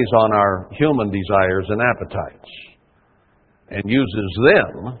 He plays on our human desires and appetites, and uses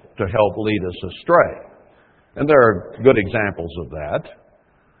them to help lead us astray. And there are good examples of that.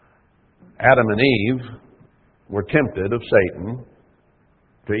 Adam and Eve were tempted of Satan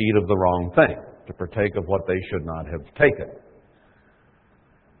to eat of the wrong thing, to partake of what they should not have taken.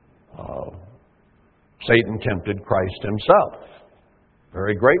 Satan tempted Christ Himself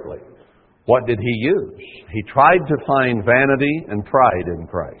very greatly. What did he use? He tried to find vanity and pride in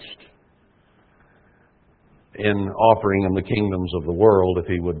Christ, in offering Him the kingdoms of the world if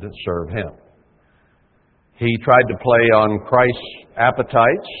He would serve Him. He tried to play on Christ's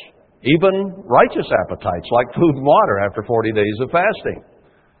appetites, even righteous appetites like food and water after 40 days of fasting.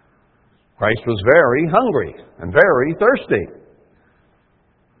 Christ was very hungry and very thirsty.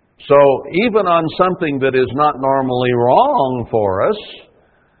 So even on something that is not normally wrong for us,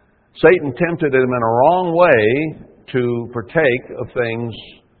 Satan tempted Him in a wrong way to partake of things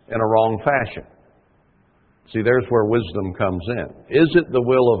in a wrong fashion. See, there's where wisdom comes in. Is it the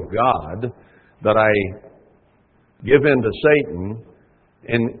will of God that I give in to Satan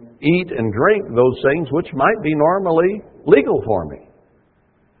and eat and drink those things which might be normally legal for me.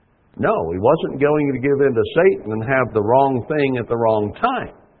 No, he wasn't going to give in to Satan and have the wrong thing at the wrong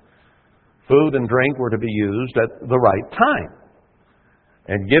time. Food and drink were to be used at the right time.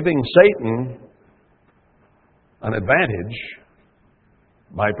 And giving Satan an advantage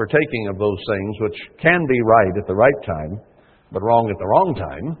by partaking of those things which can be right at the right time, but wrong at the wrong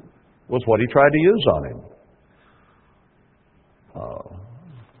time, was what he tried to use on him.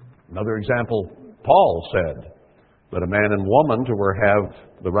 Another example, Paul said that a man and woman were to have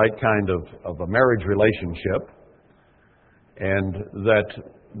the right kind of a marriage relationship, and that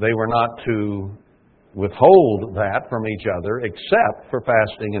they were not to withhold that from each other except for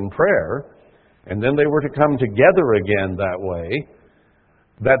fasting and prayer, and then they were to come together again that way,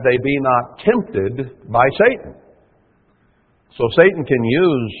 that they be not tempted by Satan. So Satan can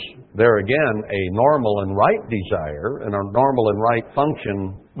use, there again, a normal and right desire and a normal and right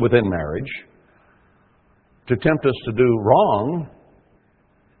function within marriage to tempt us to do wrong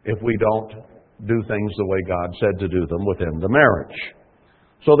if we don't do things the way God said to do them within the marriage.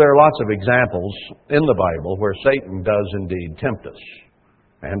 So there are lots of examples in the Bible where Satan does indeed tempt us,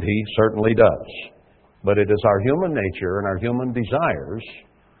 and he certainly does. But it is our human nature and our human desires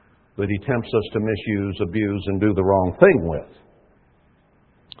that he tempts us to misuse, abuse, and do the wrong thing with.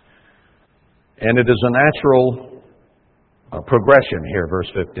 And it is a natural progression here,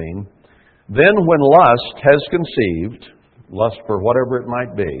 verse 15. Then when lust has conceived, lust for whatever it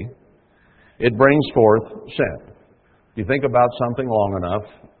might be, it brings forth sin. If you think about something long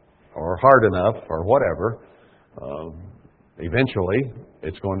enough, or hard enough, or whatever, eventually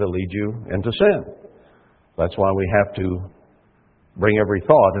it's going to lead you into sin. That's why we have to bring every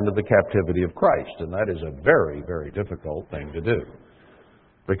thought into the captivity of Christ. And that is a very, very difficult thing to do.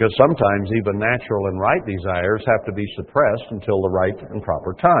 Because sometimes even natural and right desires have to be suppressed until the right and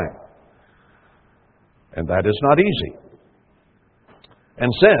proper time. And that is not easy.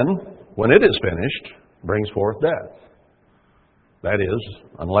 And sin, when it is finished, brings forth death. That is,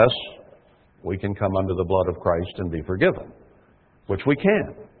 unless we can come under the blood of Christ and be forgiven, which we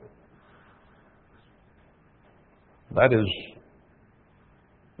can. That is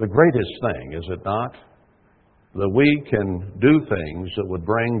the greatest thing, is it not? That we can do things that would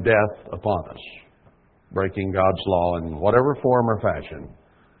bring death upon us, breaking God's law in whatever form or fashion.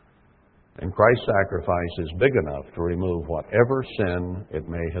 And Christ's sacrifice is big enough to remove whatever sin it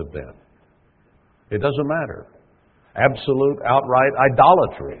may have been. It doesn't matter. Absolute, outright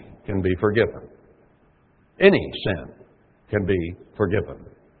idolatry can be forgiven. Any sin can be forgiven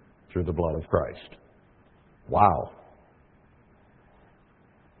through the blood of Christ. Wow.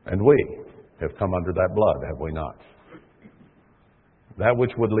 And we have come under that blood, have we not? That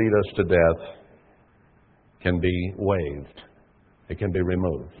which would lead us to death can be waived. It can be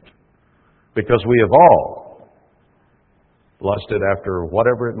removed. Because we have all lusted after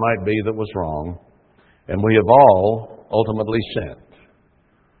whatever it might be that was wrong, and we have all ultimately sinned.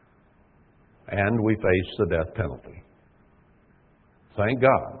 And we face the death penalty. Thank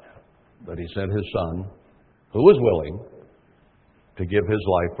God that He sent His Son, who was willing to give His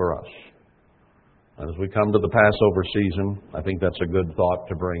life for us. And as we come to the Passover season, I think that's a good thought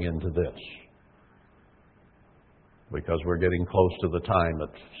to bring into this. Because we're getting close to the time that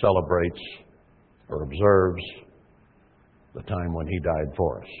celebrates or observes the time when He died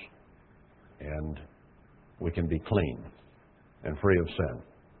for us. And we can be clean and free of sin.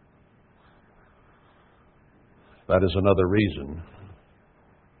 That is another reason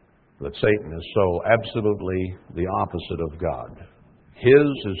that Satan is so absolutely the opposite of God.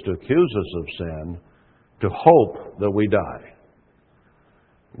 His is to accuse us of sin, to hope that we die.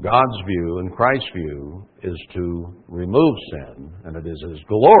 God's view and Christ's view is to remove sin, and it is His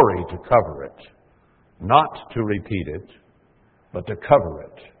glory to cover it, not to repeat it, but to cover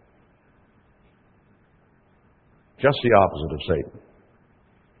it. Just the opposite of Satan.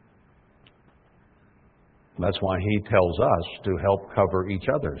 That's why He tells us to help cover each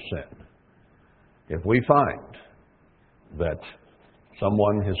other's sin. If we find that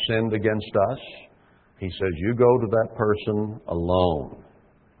someone has sinned against us, He says, you go to that person alone.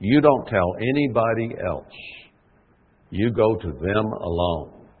 You don't tell anybody else. You go to them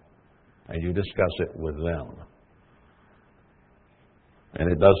alone, and you discuss it with them.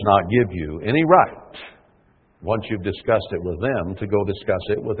 And it does not give you any right, once you've discussed it with them, to go discuss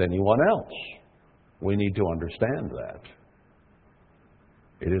it with anyone else. We need to understand that.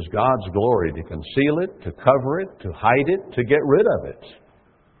 It is God's glory to conceal it, to cover it, to hide it, to get rid of it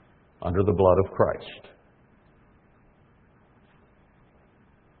under the blood of Christ.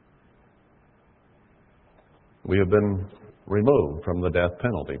 We have been removed from the death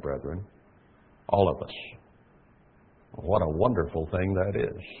penalty, brethren. All of us. What a wonderful thing that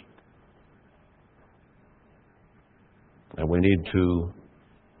is. And we need to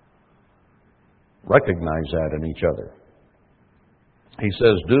recognize that in each other. He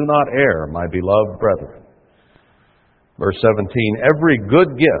says, "Do not err, my beloved brethren." Verse 17, "Every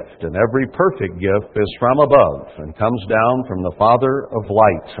good gift and every perfect gift is from above and comes down from the Father of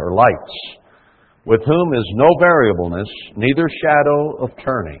light or lights, with whom is no variableness, neither shadow of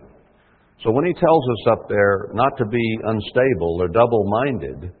turning." So when he tells us up there not to be unstable or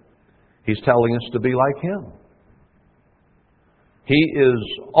double-minded, he's telling us to be like him. He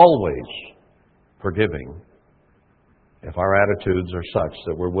is always forgiving if our attitudes are such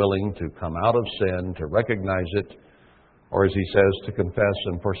that we're willing to come out of sin, to recognize it, or as he says, to confess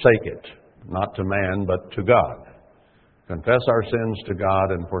and forsake it, not to man, but to God. Confess our sins to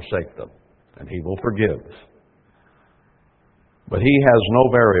God and forsake them, and he will forgive. But he has no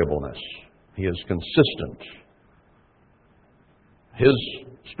variableness. He is consistent. His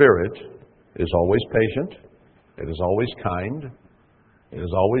Spirit is always patient. It is always kind. It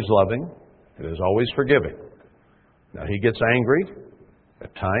is always loving. It is always forgiving. Now, he gets angry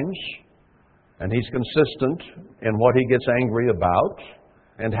at times, and he's consistent in what he gets angry about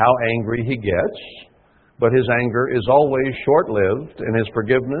and how angry he gets. But his anger is always short-lived, and his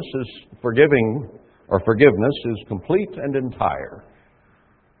forgiveness is complete and entire.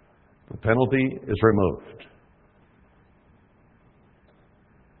 The penalty is removed.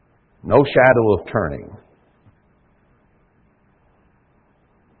 No shadow of turning.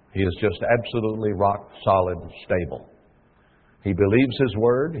 He is just absolutely rock-solid, stable. He believes His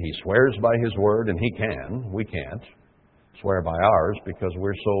Word. He swears by His Word, and He can. We can't swear by ours because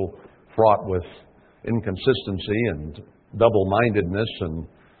we're so fraught with inconsistency and double-mindedness and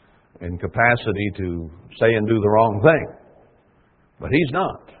incapacity to say and do the wrong thing. But He's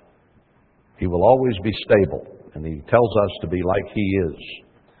not. He will always be stable, and He tells us to be like He is.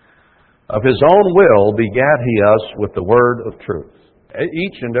 Of His own will begat He us with the word of truth.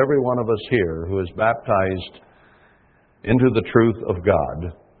 Each and every one of us here who is baptized into the truth of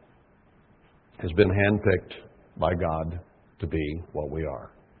God has been handpicked by God to be what we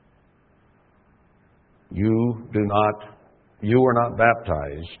are. You were not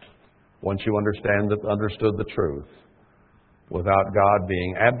baptized once you understood the truth without God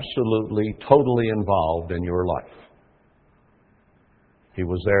being absolutely, totally involved in your life. He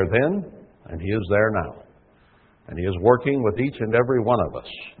was there then, and He is there now. And He is working with each and every one of us,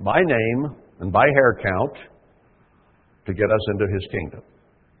 by name and by hair count, to get us into His kingdom.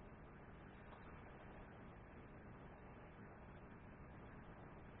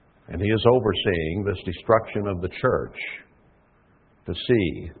 And He is overseeing this destruction of the church to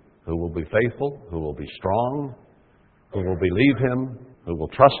see who will be faithful, who will be strong, who will believe Him, who will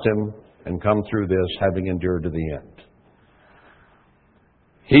trust Him, and come through this having endured to the end.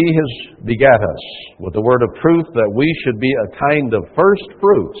 He has begat us with the word of truth that we should be a kind of first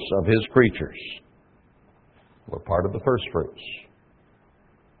fruits of His creatures. We're part of the first fruits,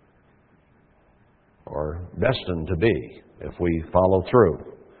 or destined to be if we follow through.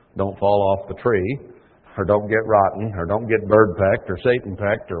 Don't fall off the tree, or don't get rotten, or don't get bird-pecked, or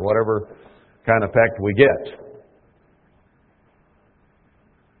Satan-pecked, or whatever kind of peck we get.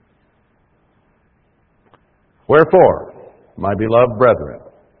 Wherefore, my beloved brethren,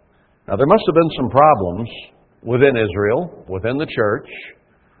 now there must have been some problems within Israel, within the church,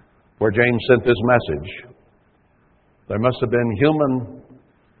 where James sent this message. There must have been human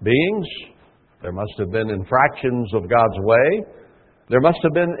beings. There must have been infractions of God's way. There must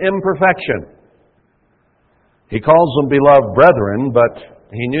have been imperfection. He calls them beloved brethren, but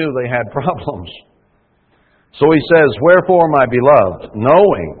he knew they had problems. So he says, wherefore, my beloved,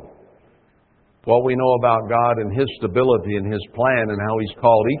 knowing what we know about God and His stability and His plan and how He's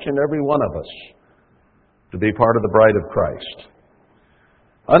called each and every one of us to be part of the bride of Christ.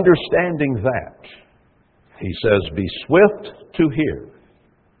 Understanding that, he says, be swift to hear.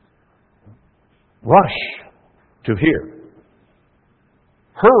 Rush to hear.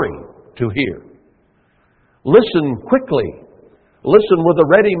 Hurry to hear. Listen quickly. Listen with a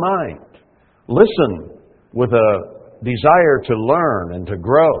ready mind. Listen with a desire to learn and to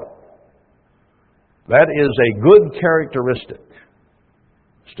grow. That is a good characteristic,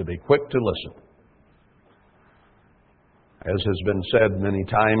 is to be quick to listen. As has been said many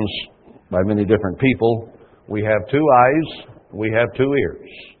times by many different people, we have 2 eyes, we have 2 ears,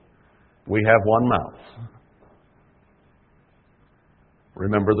 we have 1 mouth.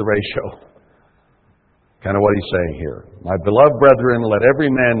 Remember the ratio. Kind of what he's saying here. My beloved brethren, let every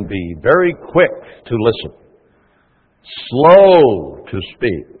man be very quick to listen, slow to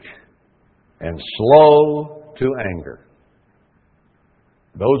speak, and slow to anger.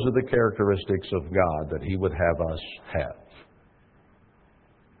 Those are the characteristics of God that He would have us have.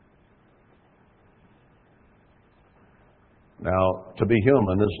 Now, to be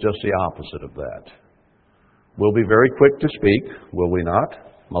human is just the opposite of that. We'll be very quick to speak, will we not?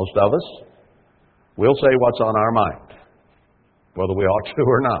 Most of us. We'll say what's on our mind, whether we ought to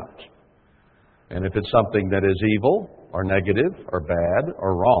or not. And if it's something that is evil or negative or bad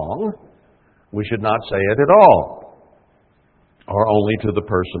or wrong, we should not say it at all, or only to the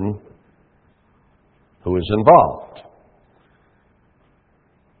person who is involved.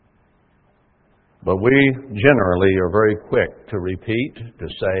 But we generally are very quick to repeat, to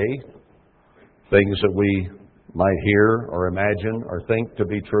say things that we might hear or imagine or think to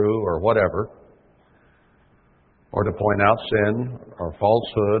be true or whatever, or to point out sin or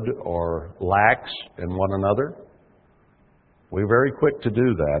falsehood or lacks in one another. We're very quick to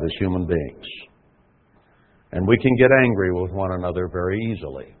do that as human beings. And we can get angry with one another very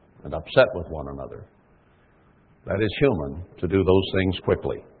easily and upset with one another. That is human, to do those things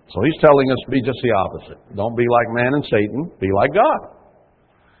quickly. So He's telling us to be just the opposite. Don't be like man and Satan. Be like God.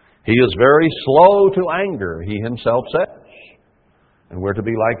 He is very slow to anger, He Himself says. And we're to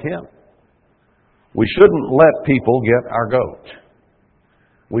be like Him. We shouldn't let people get our goat.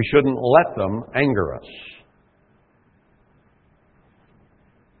 We shouldn't let them anger us.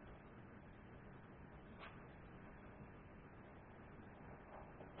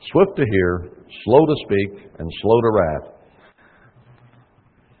 Swift to hear, slow to speak, and slow to wrath.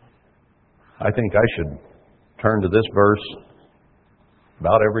 I think I should turn to this verse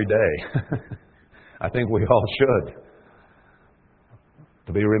about every day. I think we all should,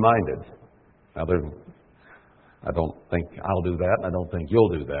 to be reminded. Now, I don't think I'll do that, and I don't think you'll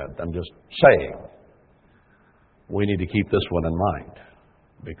do that. I'm just saying we need to keep this one in mind,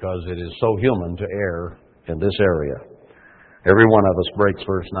 because it is so human to err in this area. Every one of us breaks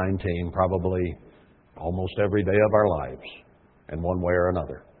verse 19 probably almost every day of our lives in one way or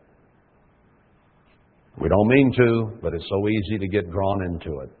another. We don't mean to, but it's so easy to get drawn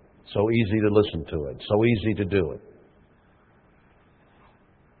into it. So easy to listen to it. So easy to do it.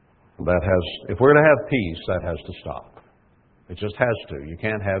 If we're to have peace, that has to stop. It just has to. You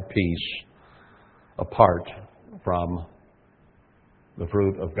can't have peace apart from the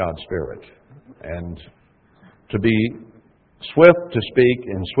fruit of God's Spirit. And to be swift to speak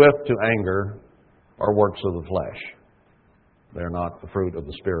and swift to anger are works of the flesh. They're not the fruit of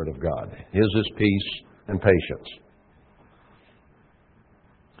the Spirit of God. His is peace and patience.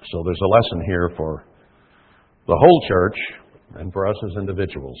 So there's a lesson here for the whole church and for us as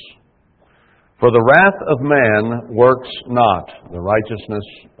individuals. For the wrath of man works not the righteousness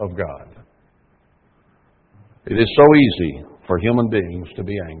of God. It is so easy for human beings to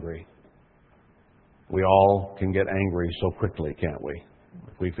be angry. We all can get angry so quickly, can't we?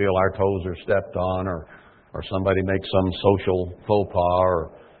 If we feel our toes are stepped on, or somebody makes some social faux pas,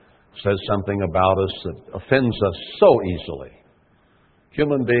 or says something about us that offends us so easily.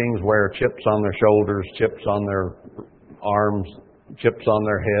 Human beings wear chips on their shoulders, chips on their arms, chips on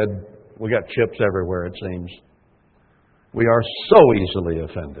their head. We got chips everywhere, it seems. We are so easily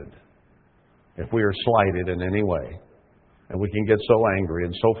offended if we are slighted in any way. And we can get so angry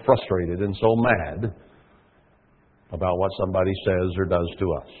and so frustrated and so mad about what somebody says or does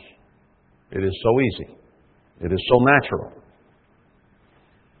to us. It is so easy. It is so natural.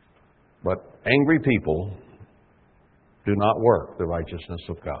 But angry people do not work the righteousness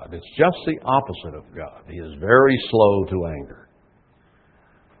of God. It's just the opposite of God. He is very slow to anger.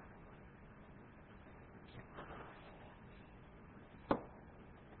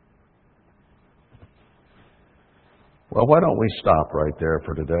 Well, why don't we stop right there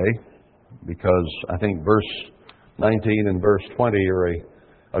for today? Because I think verse 19 and verse 20 are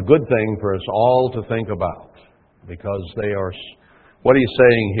a good thing for us all to think about. Because they are, what he's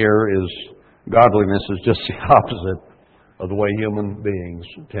saying here is godliness is just the opposite of the way human beings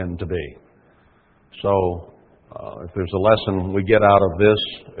tend to be. So, if there's a lesson we get out of this,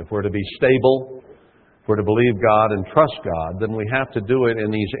 if we're to be stable, if we're to believe God and trust God, then we have to do it in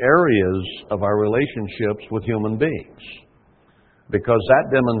these areas of our relationships with human beings. Because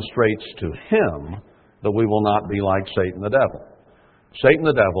that demonstrates to Him that we will not be like Satan the devil. Satan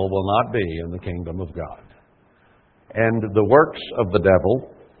the devil will not be in the kingdom of God. And the works of the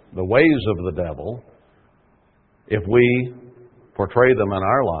devil, the ways of the devil, if we portray them in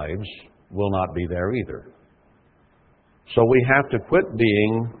our lives, will not be there either. So we have to quit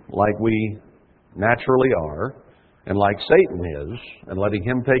being like we naturally are, and like Satan is, and letting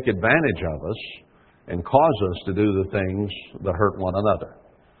him take advantage of us, and cause us to do the things that hurt one another.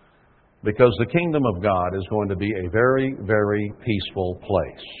 Because the kingdom of God is going to be a very, very peaceful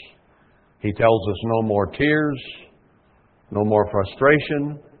place. He tells us no more tears, no more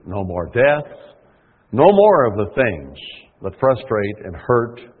frustration, no more death, no more of the things that frustrate and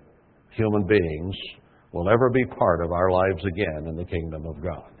hurt human beings will ever be part of our lives again in the kingdom of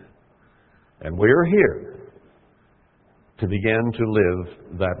God. And we are here to begin to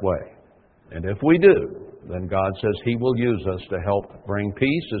live that way. And if we do, then God says He will use us to help bring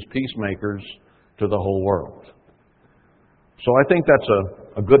peace as peacemakers to the whole world. So I think that's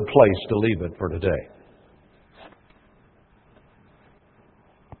a good place to leave it for today.